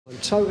I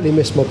totally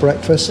missed my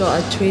breakfast. So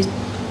I treat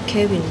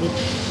Kevin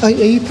with... Are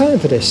you paying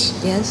for this?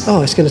 Yes.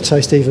 Oh, it's going to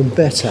taste even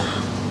better.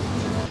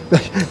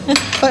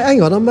 Hey,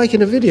 hang on, I'm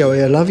making a video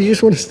here, love. You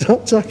just want to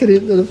start tucking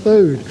it into the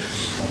food.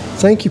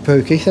 Thank you,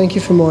 Pookie. Thank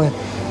you for my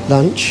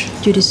lunch.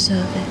 You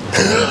deserve it.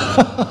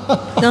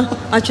 No,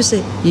 I just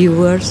say you're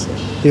worth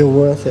it. You're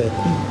worth it.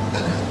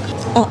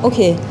 Oh,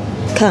 okay.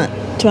 Can't.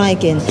 Try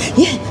again.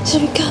 Yeah, shall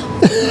we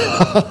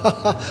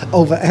go?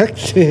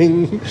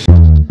 Overacting.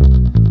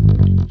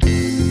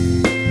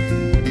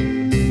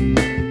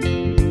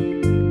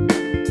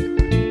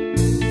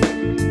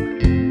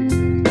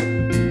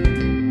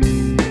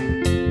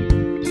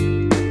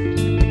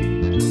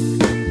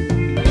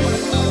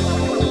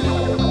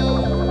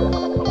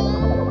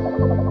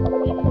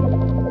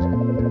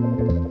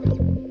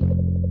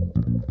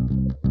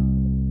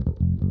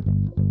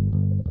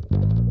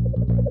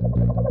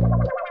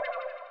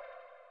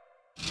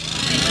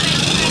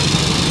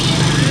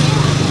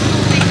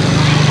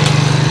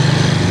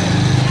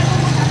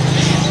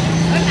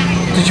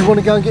 Did you want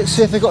to go and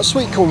see if they got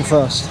sweet corn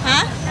first?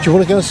 Huh? Do you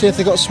want to go and see if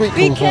they got sweet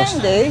corn first?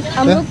 We can do.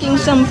 I'm looking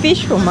some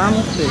fish for Mum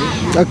too.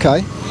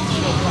 Okay.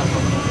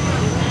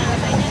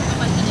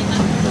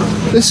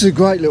 This is a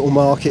great little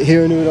market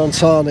here in Udon,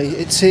 Thani.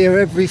 It's here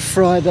every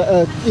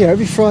Friday,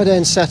 every Friday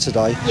and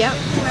Saturday. Yep.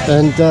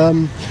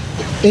 And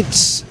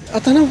it's, I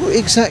don't know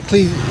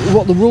exactly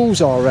what the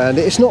rules are around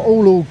it. It's not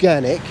all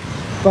organic,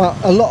 but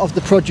a lot of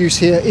the produce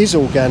here is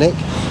organic.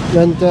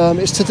 And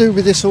it's to do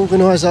with this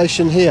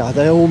organisation here.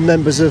 They're all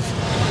members of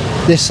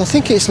this. I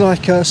think it's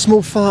like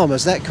small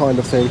farmers, that kind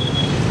of thing.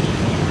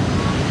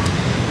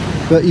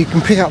 But you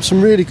can pick up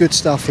some really good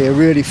stuff here,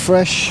 really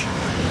fresh.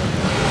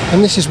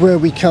 And this is where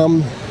we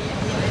come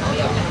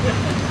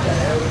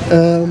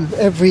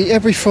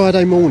every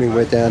Friday morning.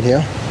 We're down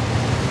here.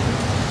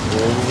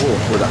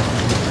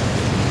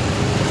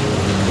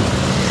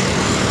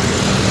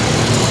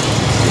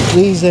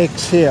 These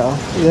eggs here,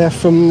 they're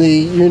from the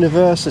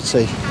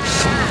university.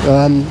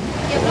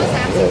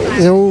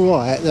 They're all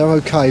right, they're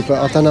okay, but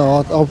I don't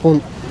know, I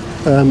want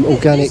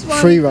organic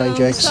free-range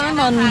eggs.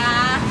 Simon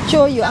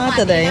showed you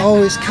other day.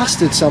 Oh, it's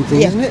custard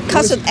something, isn't it?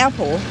 Custard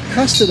apple.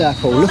 Custard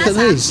apple, look at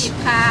these.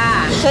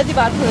 30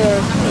 baht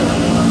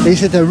per. He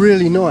said they're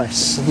really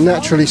nice,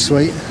 naturally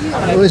sweet.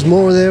 Oh, there's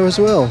more there as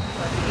well.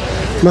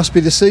 Must be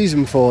the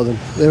season for them,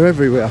 they're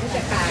everywhere.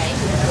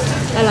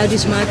 I like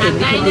this market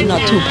because they're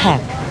not too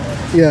packed.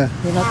 Yeah.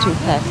 They're not too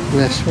packed.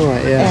 That's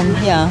right, yeah. And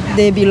yeah,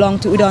 they belong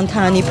to Udon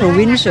Thani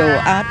Provincial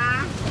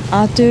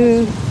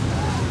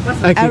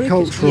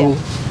Agricultural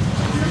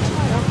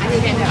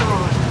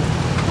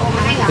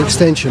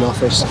Extension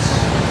Office.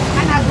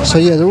 So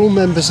yeah, they're all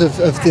members of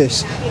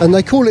this. And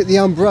they call it the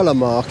umbrella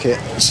market,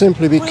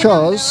 simply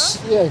because,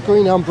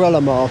 green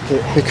umbrella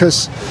market,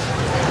 because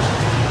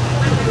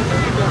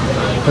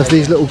of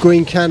these little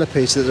green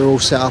canopies that they're all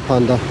set up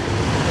under.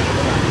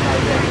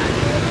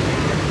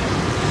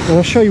 And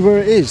I'll show you where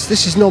it is.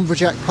 This is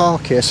Nombrajak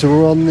Park here, so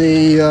we're on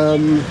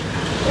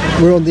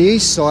the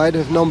east side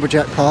of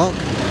Nombrajak Park.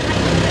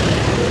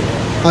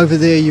 Over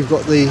there you've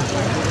got the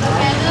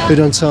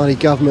Udon Thani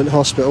Government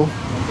Hospital.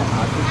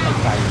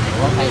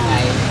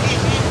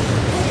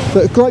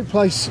 But a great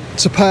place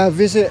to pay a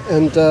visit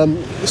and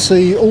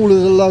see all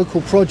of the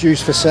local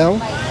produce for sale.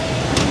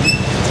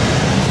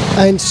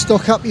 And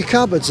stock up your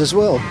cupboards as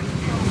well.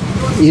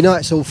 You know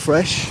it's all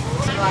fresh.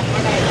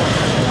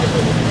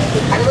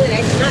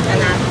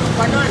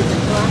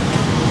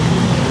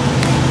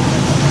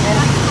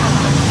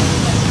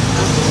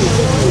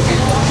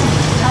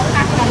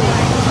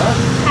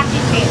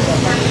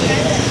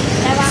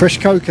 Fresh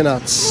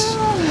coconuts,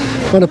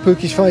 one of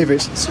Pookie's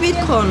favourites. Sweet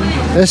corn.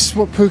 That's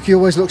what Pookie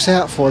always looks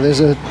out for. There's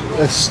a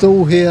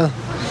stall here,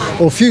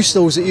 or a few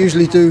stalls that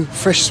usually do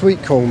fresh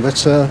sweet corn, but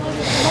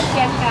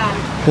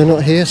they're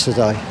not here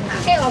today.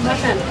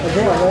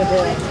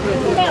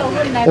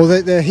 Or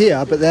they're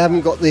here, but they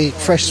haven't got the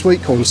fresh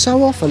sweet corn.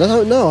 So often, I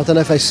don't know. I don't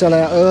know if they sell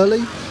out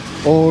early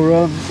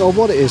or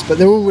what it is, but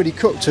they're already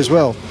cooked as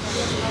well.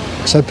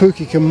 So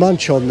Pookie can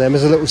munch on them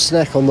as a little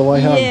snack on the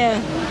way home. Yeah,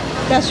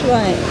 that's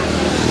right.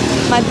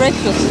 My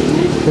breakfast.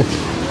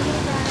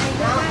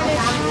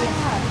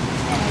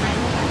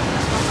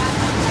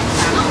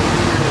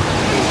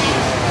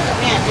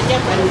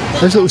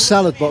 Those little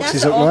salad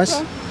boxes look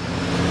nice.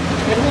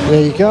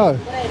 There you go.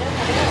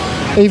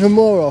 Even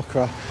more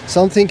okra.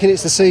 So I'm thinking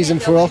it's the season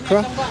for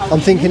okra. I'm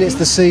thinking it's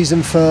the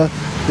season for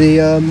the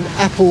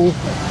apple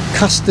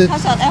custard.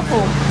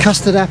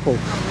 Custard apple.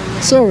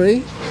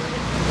 Sorry.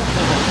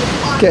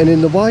 Getting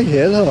in the way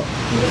here, look.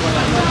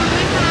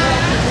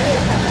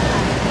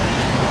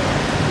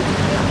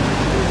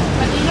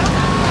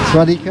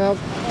 Ruddy cup.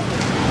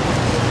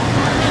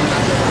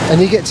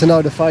 And you get to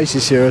know the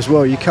faces here as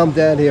well. You come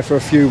down here for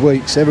a few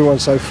weeks,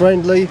 everyone's so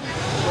friendly.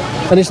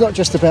 And it's not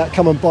just about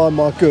come and buy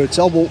my goods.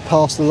 I walk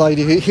past the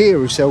lady here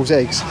who sells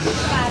eggs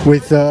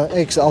with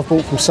eggs that I've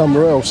bought from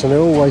somewhere else, and they're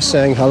always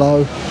saying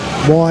hello,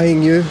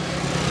 whying you.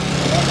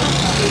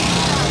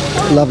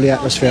 Lovely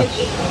atmosphere.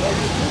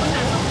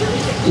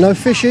 No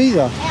fish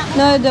either?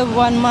 No, the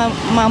one my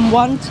mum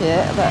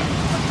wanted, but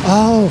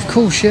Oh, of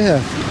course, yeah.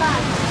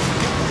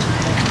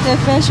 The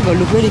vegetable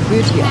look really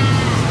good here.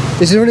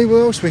 Is there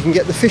anywhere else we can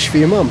get the fish for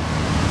your mum?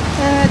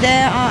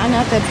 There are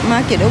another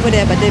market over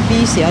there, but they're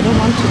busy. I don't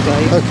want to go.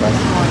 Okay.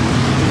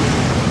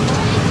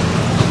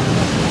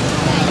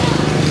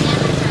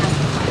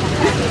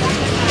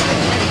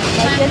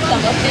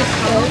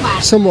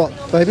 Somewhat,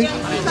 baby.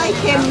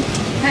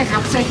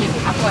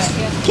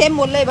 เค็มห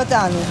มดเลยป่ะจ๊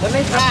ะนี่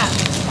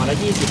ห่อละ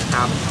20 ค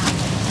รับ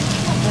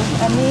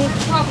อันนี้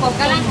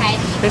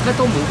เป็นข้าว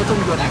ต้มหมูข้าวต้ม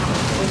ยวน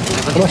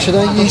How much are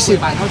they?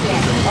 20. บาทเท่าที่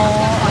อ๋อ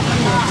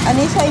อัน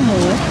นี้ไส้หมู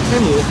ไม่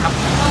หมูครับ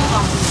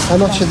How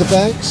much are the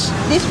bags?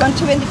 this one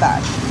 20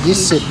 baht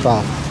 20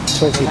 baht.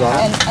 20 baht.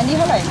 อันนี้เ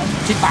ท่าไหร่นะ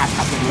 10 บาทค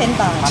รับ 10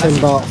 baht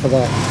 10 baht for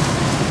that.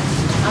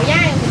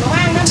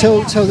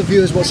 Tell the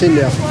viewers what's in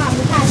there.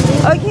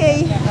 okay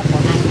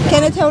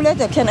can I tell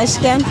later can I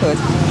scan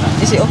first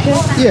is it okay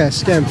Yeah,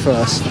 scan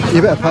first. You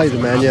better pay the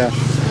man, yeah.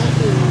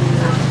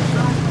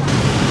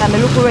 can I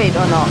look great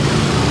or not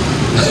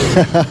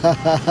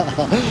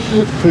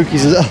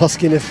Pookie's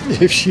asking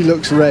if she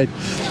looks red.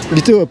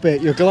 You do a bit,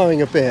 you're glowing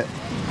a bit.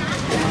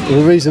 And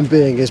the reason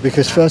being is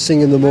because first thing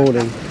in the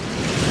morning,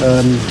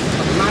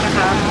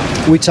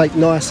 we take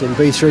niacin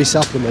B3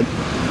 supplement.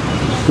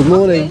 Good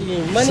morning.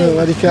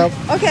 Sawadee krap.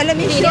 okay let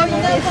me show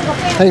you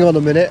Hang on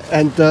a minute,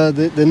 and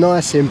the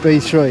niacin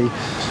B3,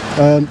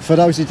 for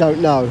those who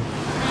don't know,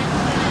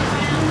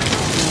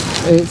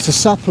 it's a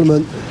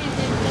supplement.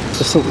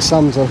 Just thought the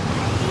sun's on.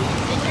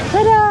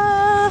 ta-da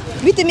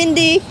vitamin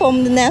D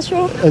from the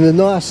natural And the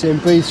niacin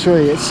B3,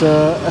 it's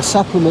a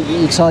supplement that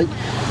you take,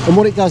 and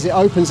what it does, it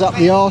opens up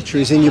the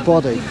arteries in your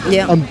body,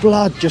 Yeah. and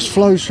blood just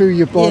flows through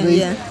your body,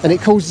 yeah. and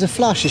it causes a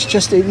flush.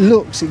 It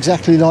looks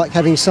exactly like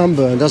having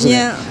sunburn, doesn't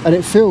Yeah. it? And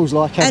it feels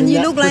like having And you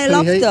that look like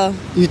prickly heat.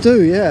 lobster. You do,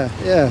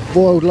 yeah,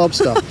 boiled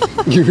lobster.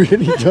 You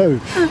really do.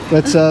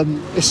 But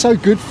it's so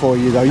good for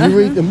you, though.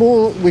 The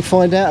more we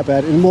find out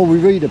about it, the more we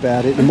read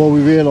about it, the more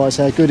we realise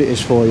how good it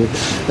is for you,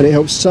 and it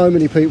helps so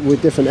many people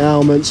with different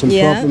ailments and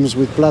Yeah. problems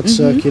with blood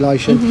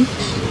circulation.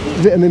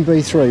 Vitamin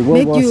B3,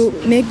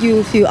 make you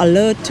feel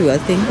alert too I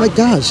think It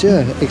does,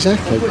 yeah,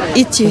 exactly.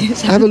 itchy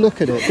Have a look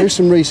at it, do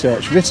some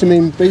research.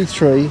 Vitamin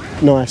B3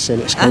 niacin,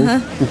 it's called.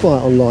 You can buy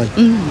it online.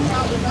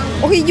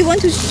 okay you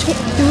want to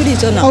do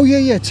this or not Oh,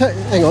 yeah.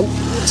 Hang on.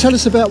 Tell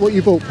us about what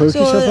you bought, Pookie,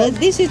 so So far.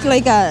 this is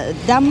like a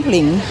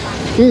dumpling.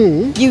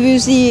 You will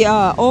see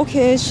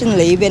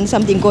occasionally when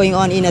something going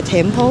on in a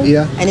temple,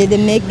 Yeah. and then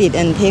they make it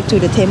and take to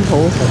the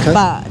temple. Okay.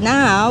 But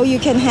now you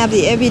can have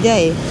it every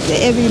day.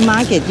 Every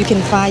market you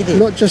can find it.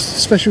 Not just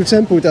special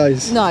temple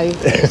days. No,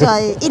 so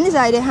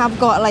inside they have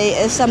got like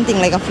something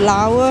like a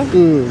flower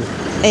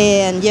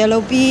and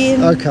yellow bean,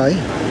 Okay.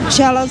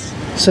 shallots.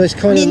 So it's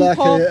kind of Mint like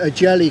pop. a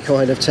jelly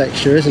kind of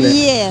texture, isn't it?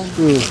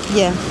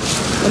 Yeah.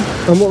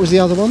 And what was the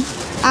other one?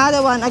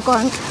 Other one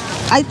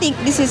I think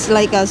this is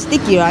like a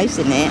sticky rice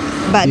in it,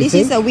 but You this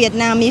think? is a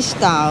Vietnamese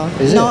style,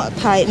 Is it? not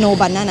Thai, no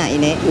banana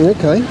in it.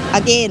 Okay.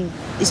 Again,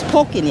 it's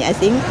pork in it, I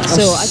think.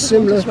 So I just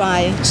want to try.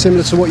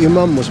 Similar to what your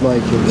mum was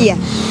making. Yeah.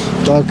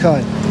 Okay.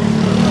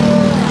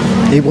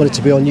 He wanted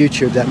to be on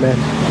YouTube, that man.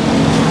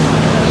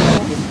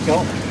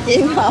 จริ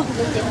งเหรอ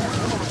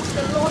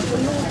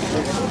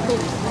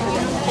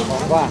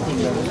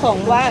ของ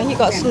ว่าง he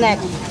got snack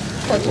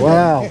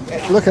Wow.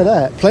 Look at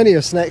that. Plenty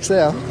of snacks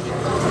there.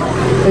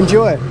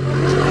 Enjoy.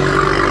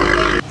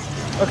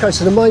 Okay,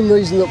 so the main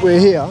reason that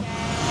we're here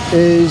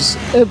is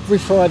every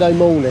Friday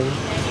morning,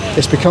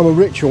 it's become a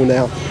ritual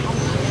now.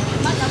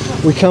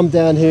 We come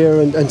down here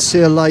and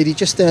see a lady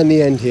just down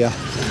the end here.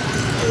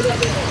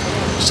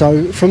 So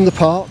from the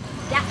park,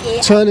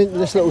 turn into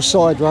this little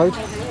side road,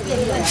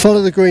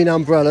 follow the green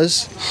umbrellas,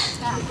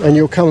 and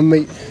you'll come and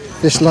meet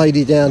this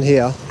lady down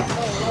here.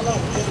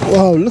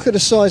 Wow, look at the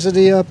size of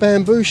the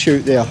bamboo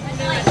shoot there.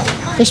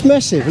 It's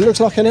massive. It looks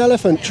like an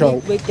elephant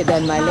trunk. bigger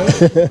than my leg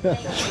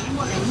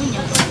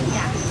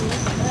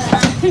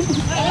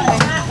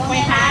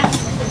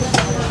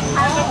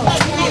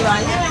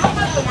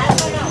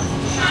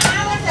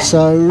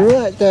So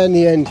right down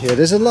the end here,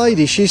 there's a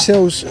lady. She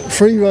sells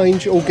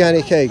free-range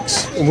organic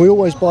eggs, and we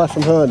always buy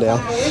from her now.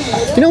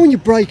 You know when you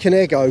break an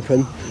egg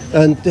open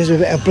and there's a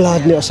bit of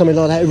blood in it or something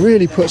like that, it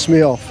really puts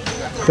me off.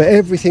 But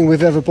everything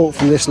we've ever bought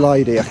from this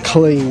lady are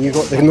clean. You've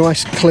got the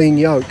nice clean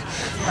yolk.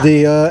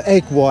 The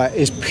egg white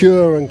is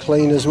pure and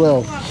clean as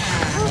well.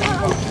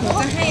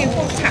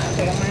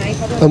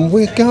 And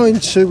we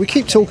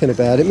keep talking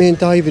about it. Me and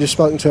David have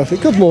spoken to her.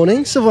 Good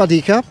morning,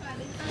 Sawadee krap.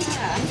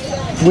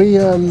 We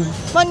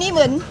วันนี้เห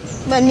มือ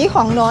นมีข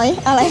องน้อย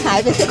อะไรหาย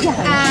ไปสักอย่าง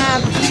น้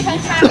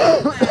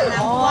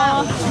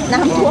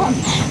ำท่วม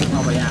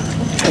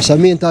So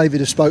me and David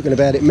have spoken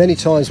about it many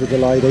times with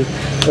the lady,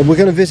 and we're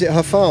going to visit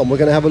her farm.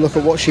 We're going to have a look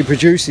at what she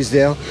produces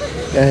there,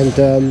 and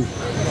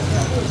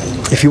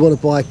if you want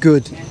to buy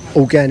good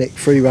organic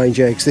free-range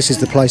eggs, this is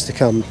the place to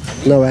come.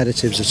 No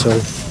additives at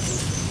all,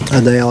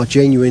 and they are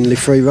genuinely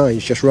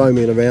free-range, just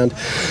roaming around.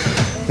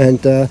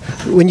 And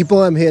when you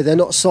buy them here,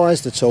 they're not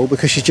sized at all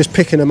because she's just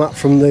picking them up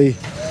from the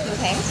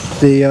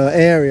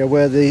area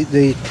where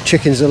the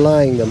chickens are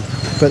laying them.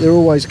 but they're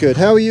always good.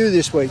 How are you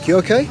this week? You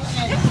okay?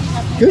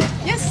 Good?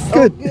 Yes.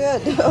 Good.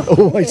 Good.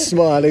 Always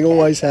smiling,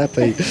 always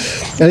happy.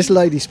 Now this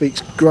lady speaks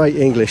great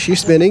English. She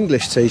used to be an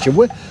English teacher.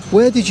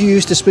 Where did you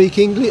used to speak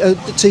English?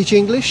 Teach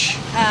English?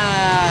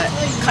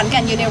 Khon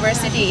Kaen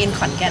University in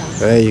Khon Kaen.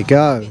 There you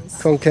go,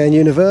 Khon Kaen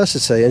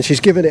University, and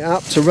she's given it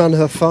up to run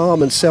her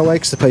farm and sell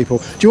eggs to people.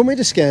 Do you want me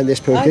to scan this,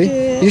 Pookie?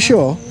 You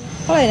sure?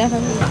 เท่าไหร่นะครั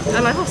บ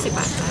 160 บ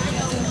าท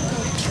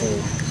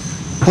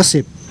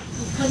Hasib.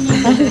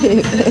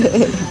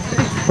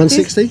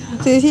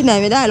 160? ซื้อที่ไหน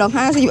ไม่ได้หรอก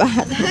50 บา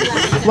ท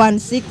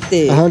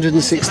 160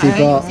 160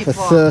 baht for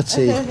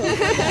 30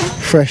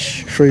 fresh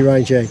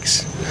free-range eggs.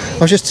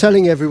 I was just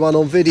telling everyone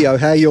on video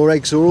how your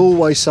eggs are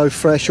always so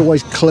fresh,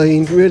 always clean,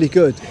 really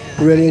good.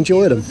 Really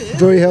enjoy them.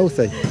 Very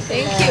healthy.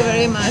 Thank you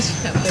very much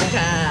ขอบคุณ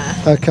ค่ะ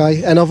Okay,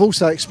 and I've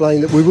also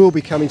explained that we will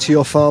be coming to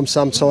your farm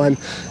sometime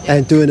and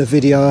doing a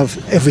video of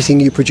everything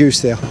you produce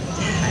there.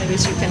 I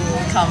wish you can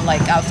come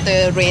like after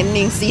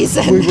raining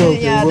season. We will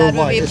do, Yeah, we'll that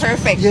would be wait.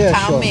 perfect Yeah,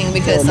 sure. timing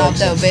because Yeah, of makes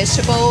the sense.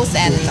 vegetables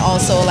and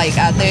also like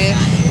other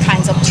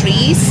kinds of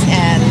trees.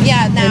 And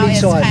yeah, now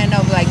it's Anytime. kind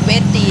of like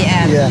wetty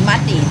and Yeah.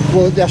 muddy.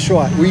 Well, that's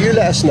right. Will you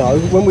let us know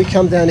when we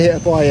come down here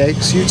to buy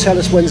eggs? You tell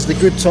us when's the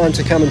good time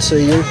to come and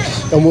see you,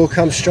 and we'll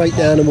come straight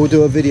down and we'll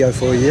do a video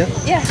for you.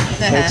 Yeah.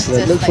 Yeah. Excellent.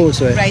 Just Look forward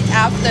to it. Right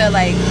after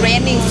like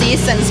raining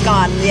season's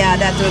gone. Yeah,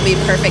 that will be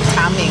perfect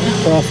timing.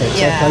 Perfect.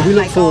 Yeah, Okay, we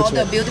look like forward all to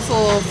the it.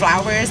 beautiful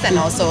flowers and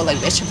also like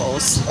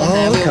vegetables.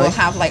 Oh, We okay. will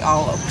have like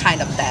all kind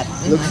of that.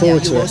 Look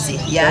forward you to will it. see.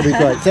 Yeah. That'll be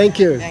great. Thank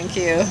you. Thank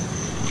you.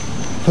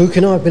 Pook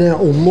and I have been out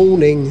all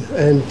morning,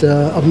 and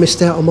I've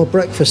missed out on my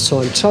breakfast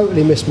time.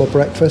 Totally missed my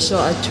breakfast. so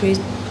I treat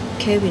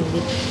Kevin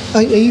with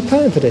Are you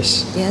paying for this?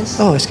 Yes.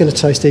 Oh, it's going to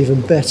taste even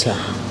better.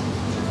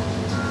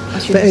 I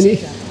should But say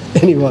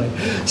that. anyway,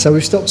 so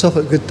we've stopped off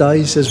at Good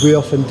Days, as we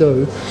often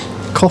do.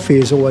 Coffee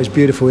is always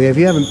beautiful here. If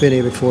you haven't been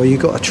here before,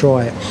 you've got to try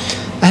it.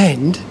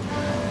 And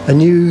a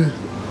new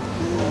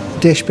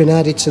dish been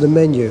added to the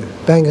menu,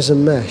 bangers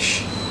and mash.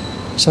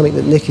 Something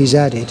that Nikki's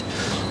added.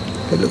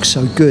 It looks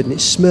so good and it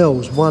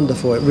smells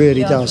wonderful, it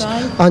really does.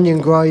 Onion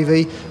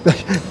gravy.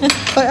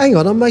 Hey, hang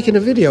on, I'm making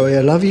a video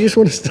here, love. You just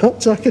want to start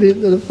tucking it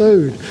into the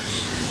food.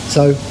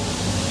 So,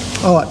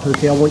 all right,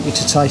 Pookie, I want you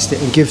to taste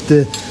it and give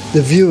the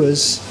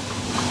viewers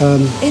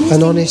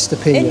an honest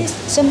opinion.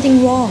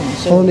 Something wrong.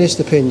 So, Honest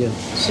opinion.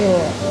 so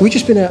We've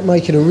just been out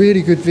making a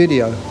really good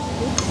video.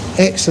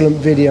 Excellent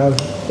video,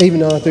 even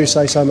though I do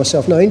say so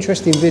myself. No,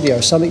 interesting video,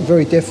 something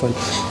very different,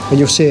 and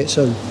you'll see it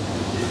soon.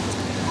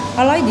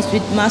 I like this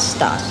with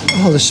mustard.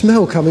 Oh, the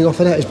smell coming off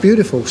of that is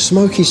beautiful.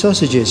 Smoky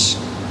sausages.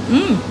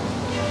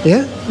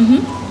 Yeah?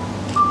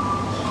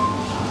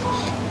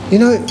 You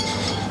know,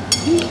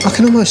 I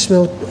can almost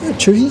smell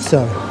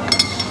chorizo.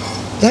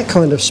 That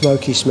kind of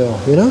smoky smell,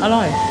 you know? อ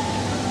ร่อย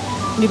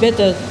You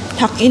better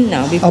tuck in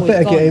now before I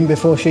better it's get gone. in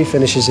before she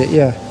finishes it,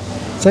 yeah.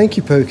 Thank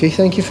you, Pookie.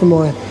 Thank you for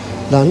my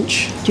lunch.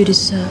 You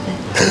deserve it.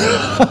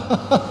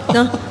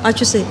 No, I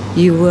should say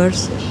you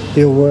worth it.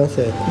 You're worth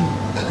it.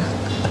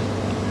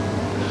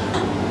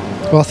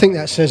 Well, I think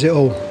that says it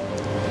all.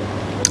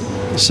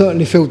 It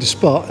certainly filled the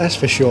spot, that's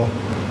for sure.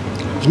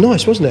 It was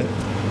nice, wasn't it?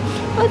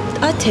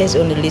 I taste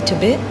only a little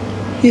bit.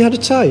 You had a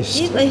taste.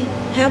 If I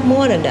have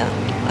more than that,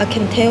 I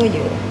can tell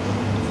you.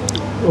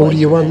 Order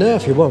you one now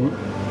if you want.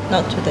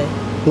 Not today.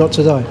 Not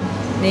today.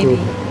 Maybe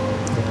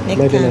next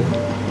Maybe time. not.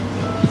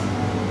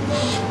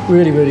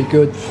 Really, really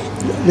good.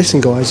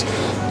 Listen, guys,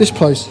 this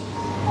place,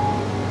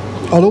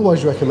 I'll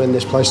always recommend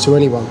this place to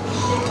anyone.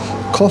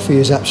 Coffee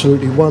is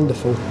absolutely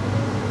wonderful.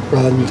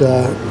 And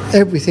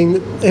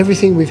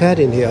everything we've had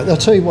in here. I'll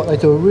tell you what, they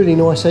do a really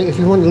nice egg. If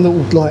you want a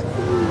little, like,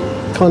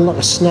 kind of like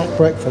a snack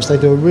breakfast, they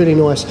do a really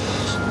nice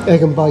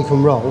egg and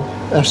bacon roll.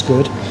 That's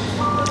good.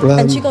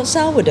 And she got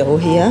sourdough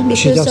here because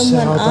She does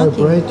someone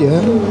sourdough argued. bread,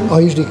 yeah. I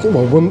usually,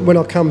 well, when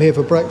I come here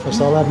for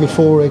breakfast, I'll have me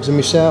 4 eggs and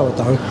my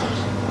sourdough.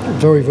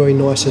 Very, very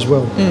nice as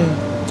well.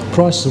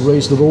 Prices are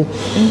reasonable.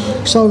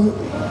 So,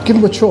 give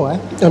them a try,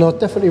 and I'd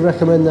definitely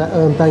recommend that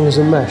bangers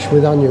and mash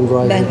with onion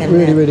gravy. Bang and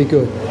Really, mash. really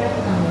good.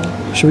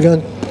 Should we go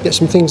and get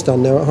some things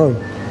done now at home?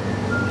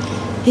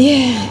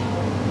 Yeah.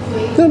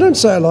 No, don't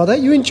say it like that.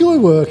 You enjoy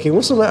working.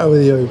 What's the matter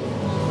with you?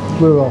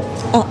 We're off.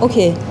 Oh,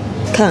 okay.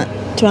 Can't.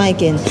 Try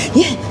again.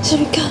 Yeah, shall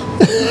we go?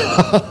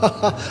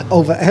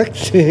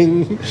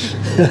 Overacting.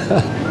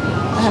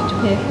 I have to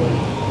pay for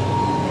it.